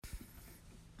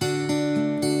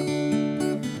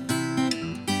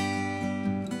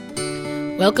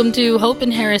Welcome to Hope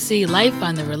and Heresy, Life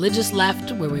on the Religious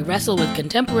Left, where we wrestle with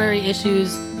contemporary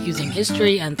issues using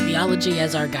history and theology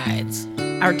as our guides.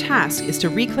 Our task is to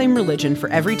reclaim religion for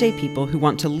everyday people who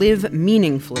want to live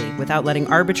meaningfully without letting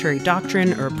arbitrary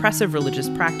doctrine or oppressive religious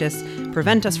practice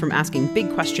prevent us from asking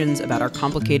big questions about our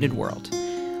complicated world.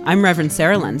 I'm Reverend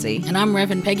Sarah Lindsay. And I'm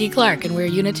Reverend Peggy Clark, and we're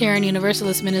Unitarian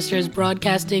Universalist ministers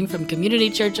broadcasting from Community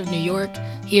Church of New York,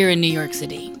 here in New York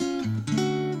City.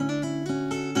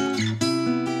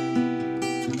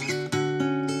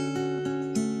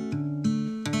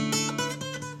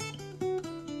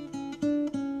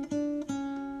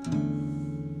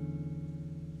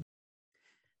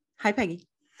 Hi, Peggy.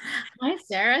 Hi,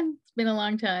 Sarah. It's been a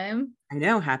long time. I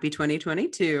know. Happy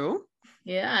 2022.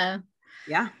 Yeah.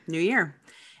 Yeah, new year.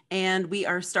 And we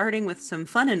are starting with some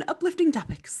fun and uplifting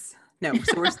topics. No,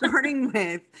 so we're starting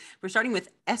with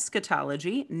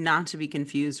eschatology, not to be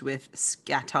confused with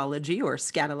scatology or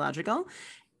scatological.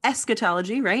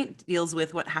 Eschatology, right, deals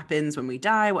with what happens when we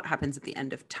die, what happens at the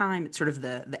end of time. It's sort of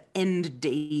the end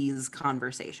days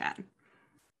conversation.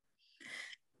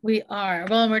 We are.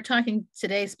 Well, and we're talking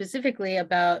today specifically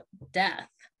about death.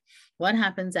 What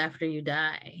happens after you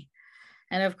die?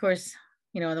 And of course,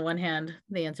 on the one hand,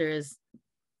 the answer is,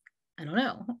 I don't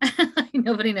know.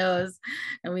 Nobody knows.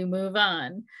 And we move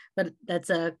on. But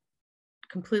that's a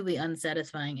completely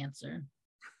unsatisfying answer.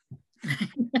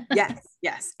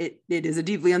 Yes. It is a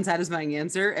deeply unsatisfying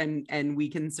answer. And we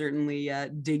can certainly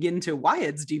dig into why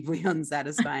it's deeply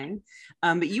unsatisfying.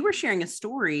 But you were sharing a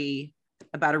story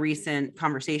about a recent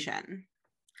conversation.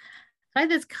 I had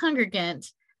this congregant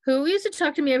who used to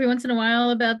talk to me every once in a while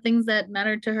about things that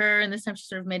mattered to her. And this time she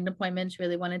sort of made an appointment. She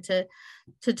really wanted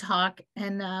to talk.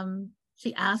 And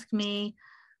she asked me,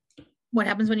 what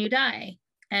happens when you die?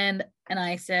 And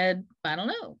I said, I don't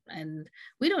know. And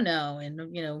we don't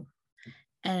know.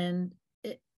 And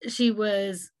she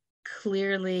was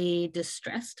clearly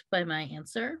distressed by my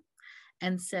answer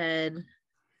and said,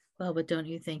 well, but don't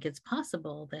you think it's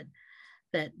possible that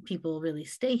people really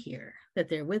stay here, that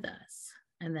they're with us,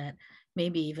 and that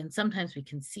maybe even sometimes we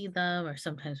can see them, or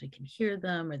sometimes we can hear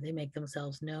them, or they make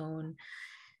themselves known?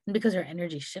 And because our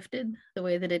energy shifted the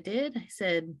way that it did, I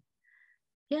said,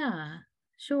 yeah,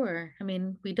 sure. I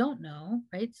mean, we don't know,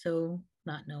 right? So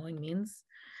not knowing means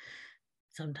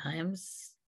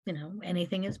sometimes,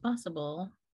 anything is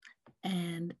possible.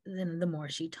 And then the more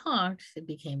she talked, it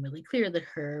became really clear that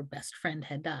her best friend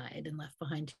had died and left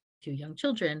behind two young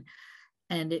children.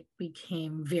 And it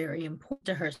became very important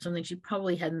to her, something she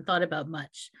probably hadn't thought about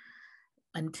much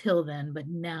until then, but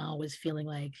now was feeling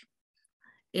like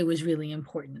it was really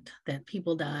important that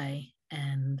people die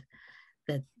and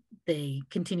that they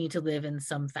continue to live in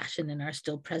some fashion and are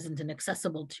still present and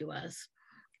accessible to us.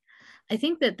 I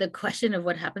think that the question of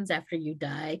what happens after you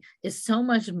die is so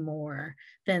much more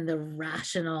than the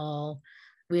rational,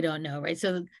 we don't know, right?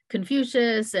 So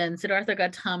Confucius and Siddhartha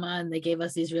Gautama, and they gave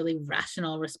us these really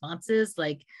rational responses,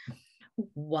 like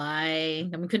why?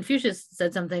 I mean, Confucius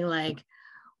said something like,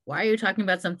 why are you talking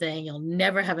about something you'll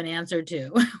never have an answer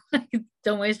to?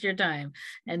 Don't waste your time.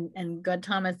 And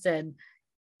Gautama said,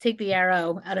 take the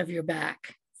arrow out of your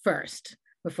back first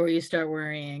before you start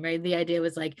worrying, right? The idea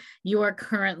was like, you are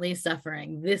currently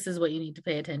suffering. This is what you need to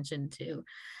pay attention to.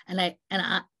 And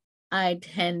I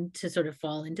tend to sort of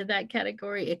fall into that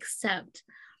category, except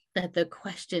that the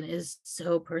question is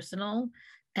so personal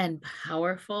and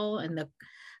powerful, and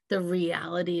the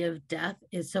reality of death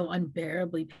is so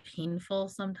unbearably painful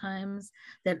sometimes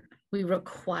that we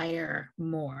require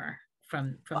more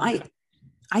from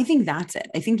I think that's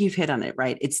it. I think you've hit on it,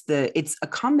 right? It's a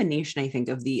combination, I think,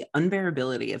 of the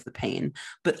unbearability of the pain,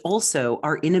 but also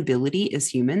our inability as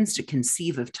humans to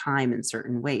conceive of time in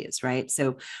certain ways, right?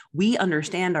 So we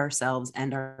understand ourselves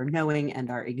and our knowing and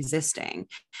our existing,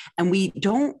 and we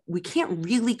can't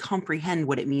really comprehend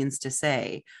what it means to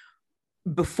say,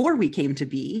 before we came to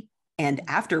be and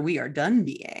after we are done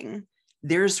being,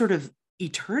 there's sort of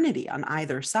eternity on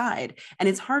either side. And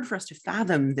it's hard for us to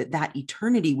fathom that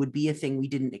eternity would be a thing we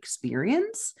didn't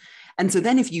experience. And so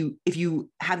then if you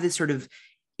have this sort of,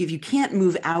 if you can't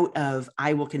move out of,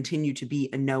 I will continue to be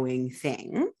a knowing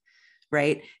thing,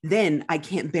 right? Then I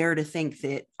can't bear to think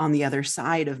that on the other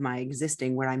side of my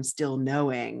existing, where I'm still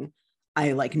knowing,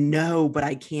 I know, but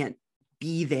I can't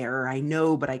be there. Or I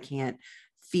know, but I can't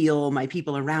feel my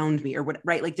people around me, or what,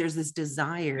 right? Like there's this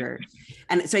desire.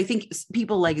 And so I think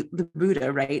people like the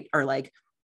Buddha, right, are like,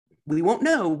 we won't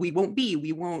know, we won't be,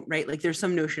 we won't, right? Like there's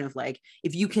some notion of like,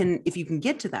 if you can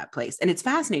get to that place. And it's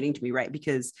fascinating to me, right?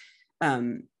 Because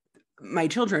my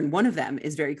children, one of them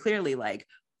is very clearly like,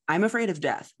 I'm afraid of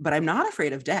death, but I'm not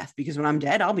afraid of death because when I'm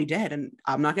dead, I'll be dead and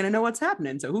I'm not going to know what's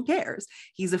happening. So who cares?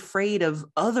 He's afraid of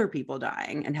other people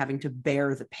dying and having to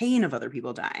bear the pain of other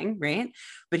people dying, right?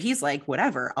 But he's like,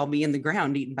 whatever, I'll be in the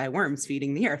ground eaten by worms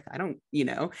feeding the earth. I don't,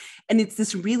 and it's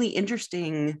this really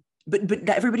interesting, but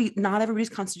not everybody's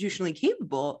constitutionally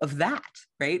capable of that,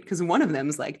 right? Because one of them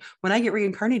is like, when I get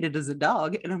reincarnated as a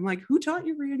dog, and I'm like, who taught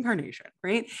you reincarnation,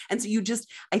 right? And so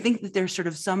I think that there's sort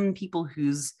of some people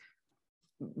whose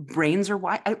brains are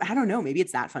why I don't know, maybe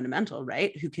it's that fundamental,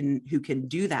 right? Who can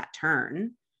do that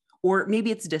turn, or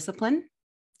maybe it's discipline.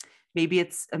 Maybe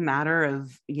it's a matter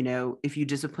of, if you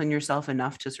discipline yourself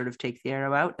enough to sort of take the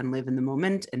arrow out and live in the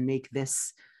moment and make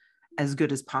this as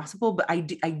good as possible. But I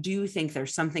do think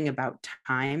there's something about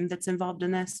time that's involved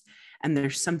in this, and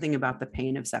there's something about the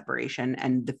pain of separation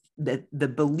and the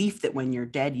belief that when you're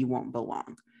dead you won't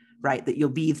belong, right? That you'll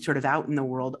be sort of out in the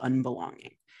world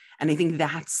unbelonging. And I think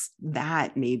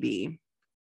that maybe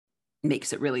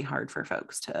makes it really hard for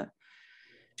folks to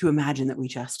imagine that we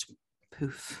just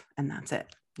poof and that's it,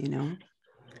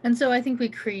 And so I think we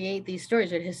create these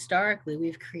stories, right? Historically,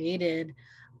 we've created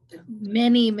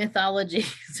many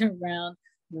mythologies around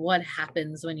what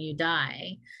happens when you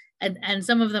die. And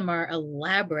some of them are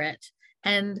elaborate,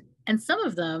 and some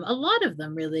of them, a lot of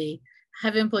them really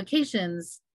have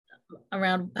implications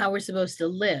around how we're supposed to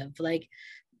live. Like,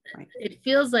 right. It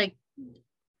feels like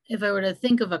if I were to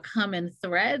think of a common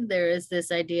thread, there is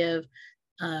this idea of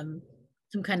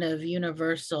some kind of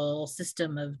universal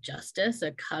system of justice,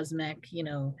 a cosmic,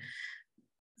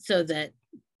 so that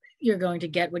you're going to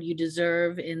get what you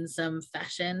deserve in some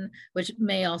fashion, which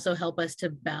may also help us to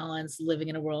balance living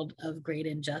in a world of great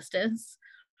injustice,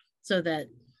 so that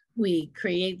we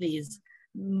create these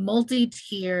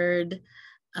multi-tiered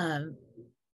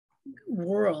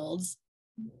worlds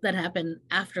that happen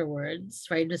afterwards,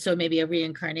 right? So maybe a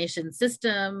reincarnation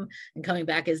system and coming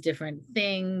back as different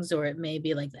things, or it may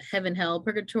be like the heaven, hell,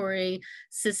 purgatory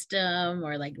system,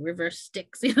 or like reverse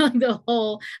Styx, like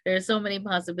there's so many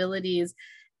possibilities.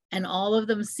 And all of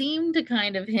them seem to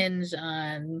kind of hinge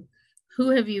on who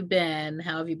have you been,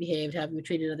 how have you behaved, how have you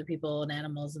treated other people and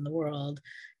animals in the world,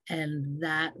 and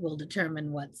that will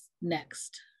determine what's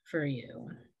next for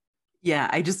you. Yeah,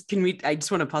 I just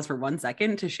want to pause for 1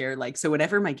 second to share, like, so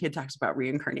whenever my kid talks about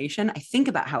reincarnation, I think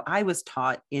about how I was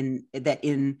taught in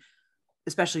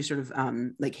especially sort of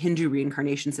like Hindu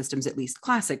reincarnation systems, at least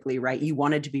classically, right? You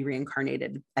wanted to be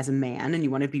reincarnated as a man, and you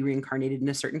want to be reincarnated in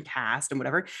a certain caste and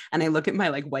whatever. And I look at my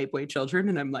like white boy children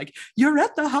and I'm like, you're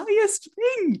at the highest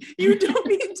thing. You don't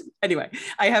need to. Anyway,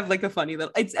 I have like a funny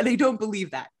little, and I don't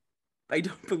believe that.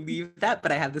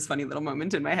 But I have this funny little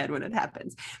moment in my head when it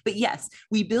happens. But yes,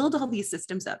 we build all these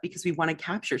systems up because we want to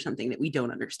capture something that we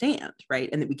don't understand, right?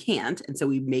 And that we can't. And so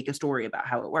we make a story about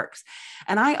how it works.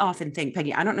 And I often think,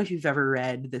 Peggy, I don't know if you've ever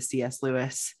read the C.S.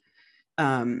 Lewis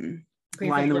Lion,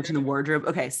 the Witch, and the Wardrobe.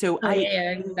 Okay, so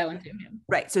that one too.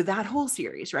 Right. So that whole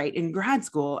series, right? In grad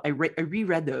school, I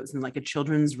reread those in like a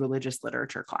children's religious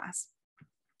literature class.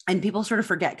 And people sort of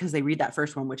forget because they read that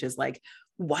first one, which is like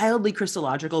wildly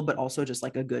Christological, but also just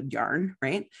like a good yarn,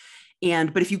 right?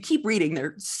 But if you keep reading,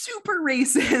 they're super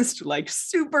racist, like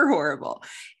super horrible.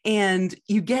 And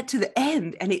you get to the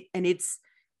end, and it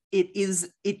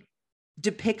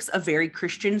depicts a very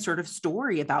Christian sort of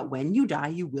story about when you die,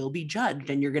 you will be judged,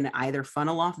 and you're going to either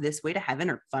funnel off this way to heaven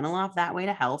or funnel off that way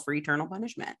to hell for eternal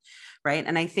punishment, right?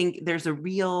 And I think there's a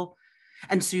real...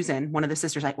 And Susan, one of the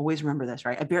sisters, I always remember this,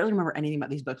 right? I barely remember anything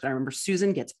about these books, but I remember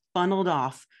Susan gets funneled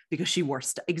off because she wore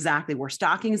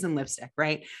stockings and lipstick,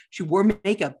 right? She wore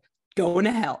makeup, going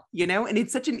to hell, And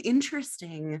it's such an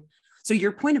interesting... So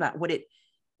your point about what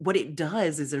it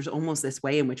does is there's almost this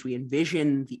way in which we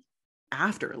envision the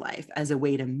afterlife as a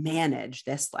way to manage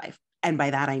this life. And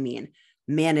by that, I mean,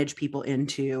 manage people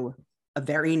into a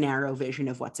very narrow vision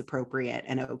of what's appropriate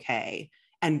and okay,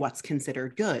 and what's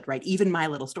considered good, right? Even my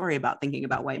little story about thinking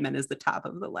about white men as the top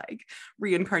of the like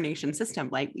reincarnation system,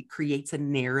 like it creates a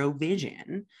narrow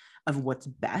vision of what's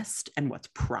best and what's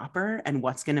proper and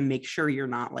what's going to make sure you're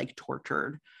not like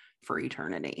tortured for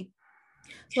eternity.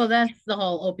 Well, that's the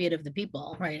whole opiate of the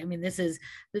people, right? I mean, this is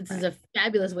a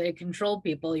fabulous way to control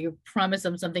people. You promise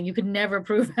them something you could never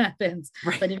prove happens,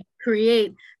 right. But if you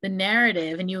create the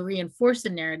narrative and you reinforce the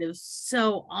narrative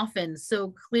so often,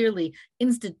 so clearly,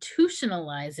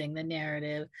 institutionalizing the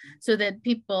narrative so that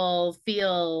people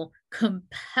feel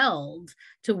compelled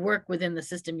to work within the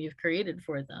system you've created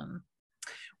for them.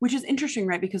 Which is interesting,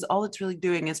 right? Because all it's really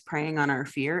doing is preying on our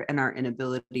fear and our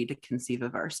inability to conceive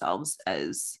of ourselves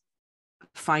as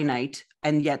finite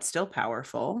and yet still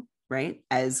powerful, right?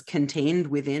 As contained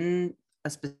within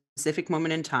a specific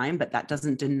moment in time, but that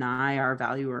doesn't deny our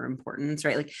value or importance,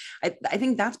 right? Like, I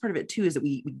think that's part of it too, is that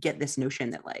we get this notion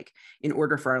that like, in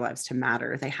order for our lives to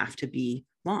matter, they have to be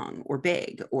long or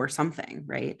big or something,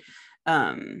 right?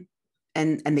 And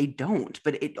they don't,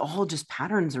 but it all just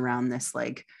patterns around this,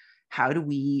 like, how do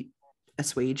we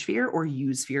assuage fear or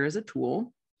use fear as a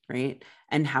tool, right?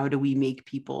 And how do we make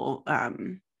people,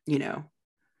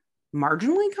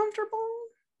 marginally comfortable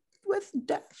with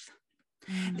death?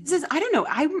 This is, I don't know.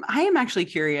 I am actually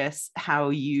curious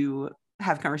how you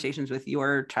have conversations with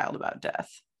your child about death.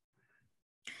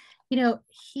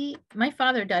 My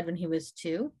father died when he was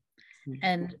 2,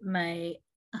 and my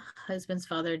husband's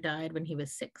father died when he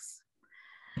was 6.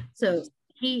 So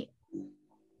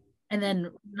and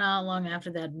then not long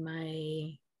after that,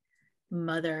 my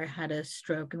mother had a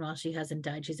stroke, and while she hasn't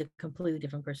died, she's a completely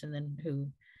different person than who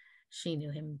she knew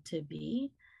him to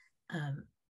be.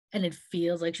 And it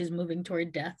feels like she's moving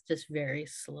toward death just very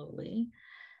slowly.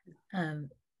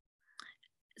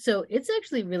 So it's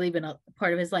actually really been a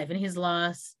part of his life, and he's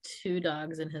lost 2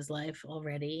 dogs in his life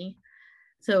already.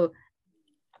 So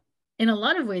in a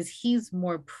lot of ways, he's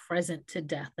more present to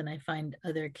death than I find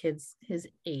other kids his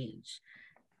age.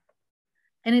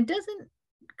 And it doesn't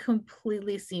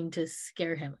completely seem to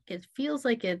scare him. It feels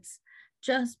like it's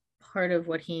just part of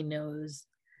what he knows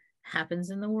happens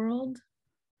in the world.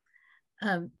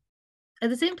 At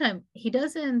the same time, he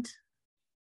doesn't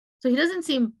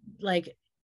seem like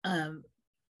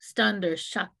stunned or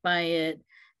shocked by it,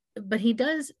 but it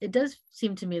does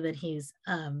seem to me that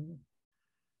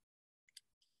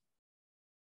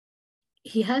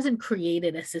he hasn't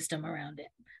created a system around it,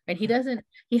 right? He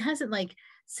hasn't like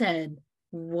said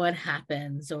what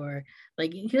happens, or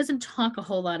like, he doesn't talk a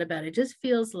whole lot about it. It just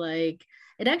feels like,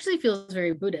 it actually feels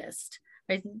very Buddhist,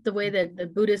 right? The way that the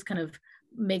Buddhists kind of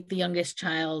make the youngest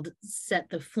child set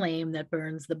the flame that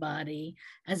burns the body,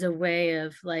 as a way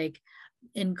of like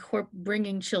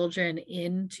bringing children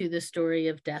into the story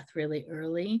of death really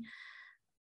early.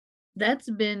 That's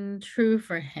been true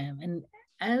for him, and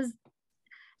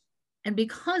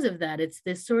because of that, it's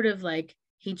this sort of like,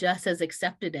 he just has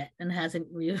accepted it and hasn't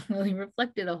really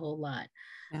reflected a whole lot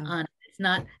on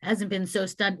it. Hasn't been so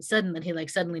sudden that he like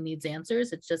suddenly needs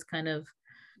answers. It's just kind of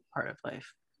part of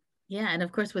life. Yeah. And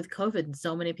of course, with COVID and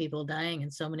so many people dying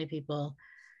and so many people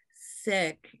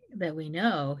sick that we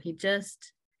know, he's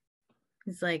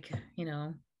like,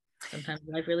 sometimes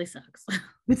life really sucks.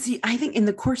 But see, I think in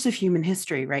the course of human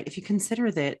history, right, if you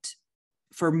consider that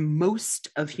for most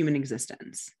of human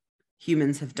existence,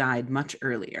 humans have died much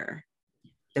earlier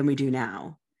than we do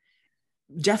now.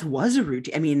 Death was a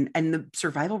routine. I mean, and the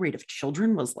survival rate of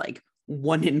children was like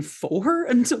 1 in 4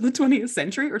 until the 20th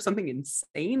century or something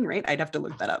insane, right? I'd have to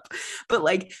look that up. But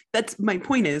like, that's my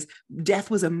point, is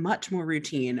death was a much more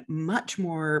routine, much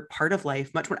more part of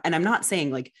life, much more. And I'm not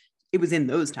saying like it was in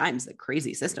those times that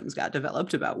crazy systems got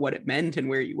developed about what it meant and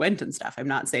where you went and stuff. I'm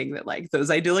not saying that like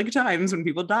those idyllic times when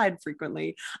people died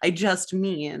frequently. I just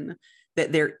mean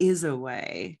that there is a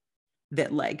way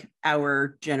that like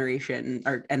our generation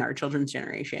and our children's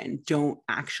generation don't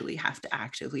actually have to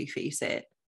actively face it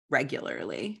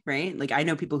regularly, right? Like, I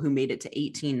know people who made it to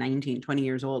 18, 19, 20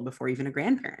 years old before even a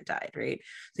grandparent died, right?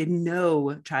 They had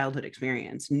no childhood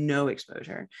experience, no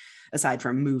exposure aside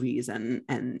from movies and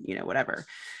whatever.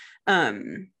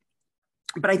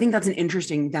 But I think that's an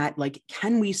interesting, that like,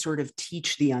 can we sort of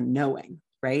teach the unknowing,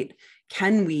 right?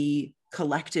 Can we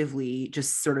collectively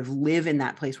just sort of live in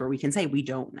that place where we can say, we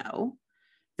don't know.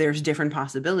 There's different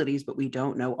possibilities, but we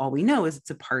don't know. All we know is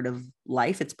it's a part of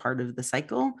life. It's part of the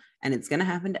cycle, and it's going to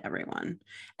happen to everyone.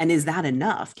 And is that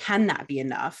enough? Can that be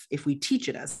enough if we teach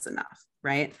it as enough,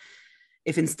 right?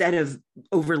 If instead of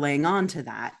overlaying onto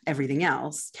that everything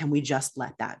else, can we just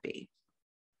let that be?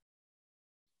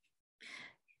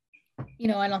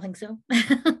 I don't think so.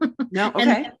 No.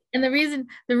 Okay. And the reason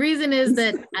is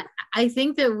that I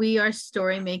think that we are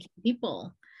story making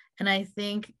people. And I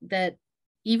think that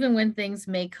even when things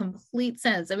make complete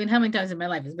sense, I mean, how many times in my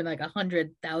life? It's been like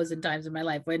 100,000 times in my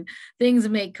life when things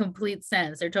make complete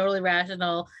sense. They're totally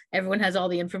rational. Everyone has all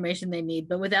the information they need,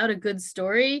 but without a good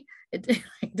story, it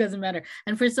doesn't matter.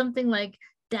 And for something like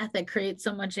death that creates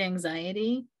so much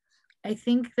anxiety, I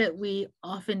think that we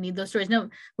often need those stories. Now,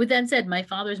 with that said, my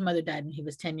father's mother died when he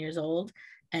was 10 years old,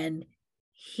 and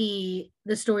the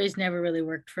stories never really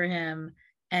worked for him,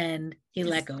 and he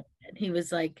let go of it. He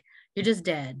was like, you're just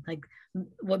dead. Like,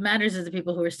 what matters is the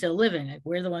people who are still living. Like,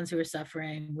 we're the ones who are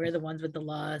suffering. We're the ones with the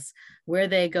loss. Where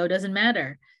they go doesn't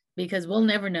matter, because we'll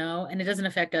never know, and it doesn't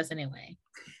affect us anyway.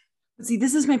 See,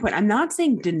 this is my point. I'm not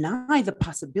saying deny the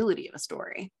possibility of a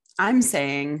story. I'm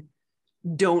saying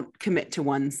don't commit to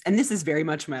one's, and this is very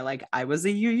much my like I was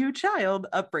a child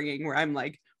upbringing, where I'm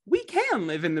like, we can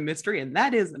live in the mystery and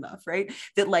that is enough, right?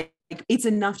 That like it's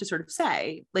enough to sort of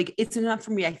say, like it's enough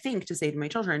for me, I think, to say to my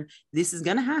children, this is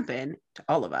going to happen to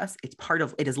all of us. It's part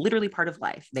of, it is literally part of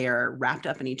life. They are wrapped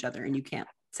up in each other and you can't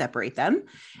separate them,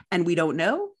 and we don't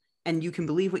know, and you can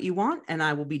believe what you want and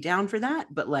I will be down for that,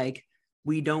 but like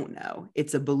we don't know.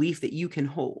 It's a belief that you can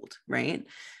hold, right?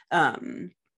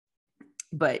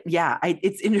 But yeah, I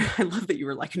love that you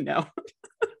were like, no.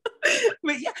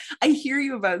 But yeah, I hear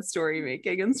you about story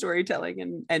making and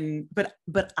storytelling,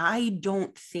 but I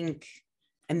don't think,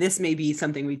 and this may be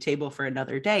something we table for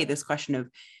another day, this question of,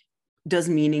 does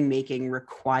meaning making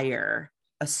require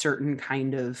a certain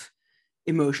kind of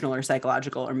emotional or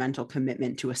psychological or mental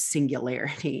commitment to a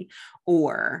singularity,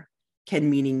 or can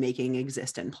meaning making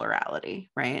exist in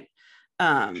plurality, right?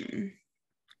 Yeah,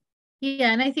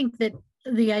 and I think that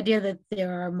the idea that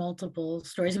there are multiple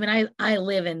stories, I mean, I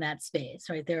live in that space,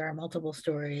 right? There are multiple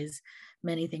stories,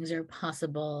 many things are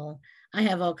possible. I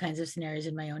have all kinds of scenarios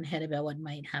in my own head about what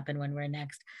might happen when we're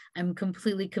next. I'm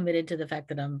completely committed to the fact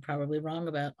that I'm probably wrong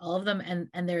about all of them,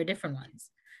 and there are different ones,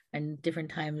 and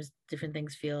different times different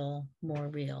things feel more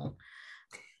real.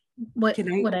 No,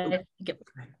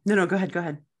 go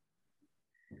ahead.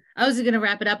 I was going to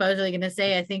wrap it up. I was really going to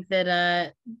say, I think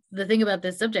that the thing about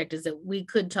this subject is that we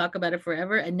could talk about it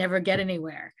forever and never get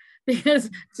anywhere because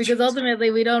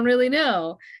ultimately we don't really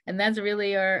know. And that's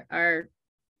really our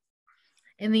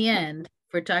in the end,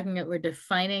 we're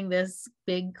defining this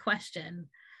big question.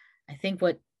 I think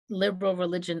what liberal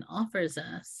religion offers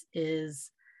us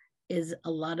is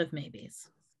a lot of maybes.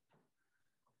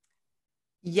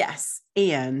 Yes.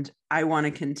 And I want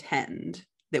to contend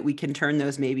that we can turn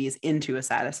those maybes into a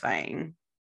satisfying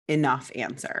enough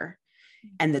answer,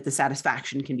 and that the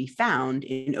satisfaction can be found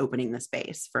in opening the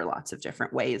space for lots of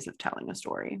different ways of telling a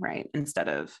story, right? Instead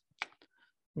of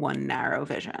one narrow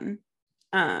vision.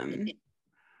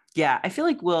 Yeah, I feel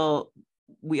like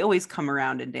we always come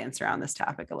around and dance around this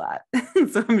topic a lot.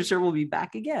 So I'm sure we'll be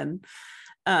back again.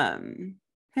 Yeah.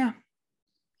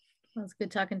 Well, it's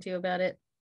good talking to you about it.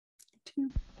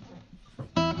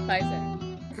 Bye, Sarah.